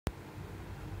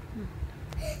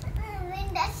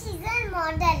Winter season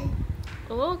model.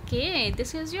 Okay,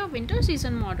 this is your winter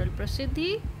season model,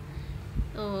 Prasiddhi.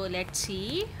 Oh, let's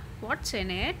see what's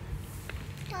in it.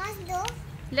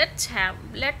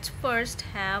 Let's first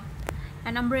have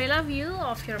an umbrella view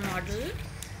of your model.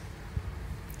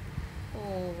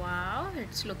 Oh wow,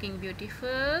 it's looking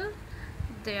beautiful.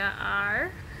 There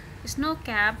are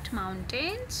snow-capped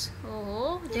mountains.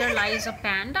 Oh, there lies a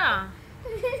panda.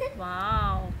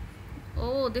 Wow.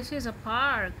 Oh, this is a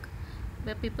park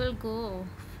where people go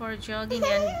for jogging,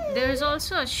 and there is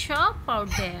also a shop out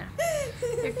there.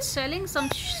 It's selling some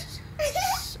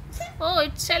oh,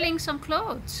 it's selling some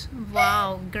clothes.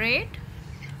 Wow, great.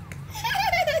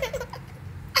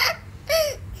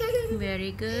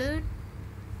 Very good.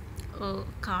 Oh,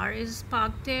 car is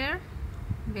parked there.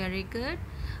 Very good.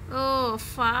 Oh,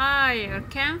 fire.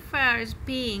 Campfire is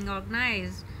being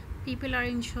organized. People are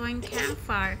enjoying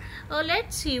campfire. Oh,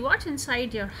 let's see what's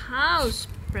inside your house,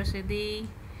 Prasiddhi.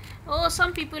 Oh,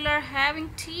 some people are having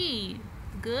tea.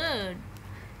 Good.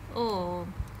 Oh,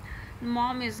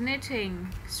 mom is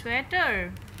knitting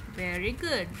sweater. Very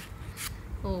good.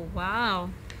 Oh, wow.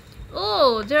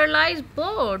 Oh, there lies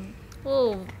board.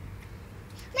 Oh,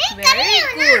 very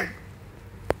good.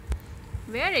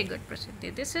 Very good,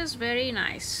 Prasiddhi. This is very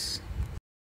nice.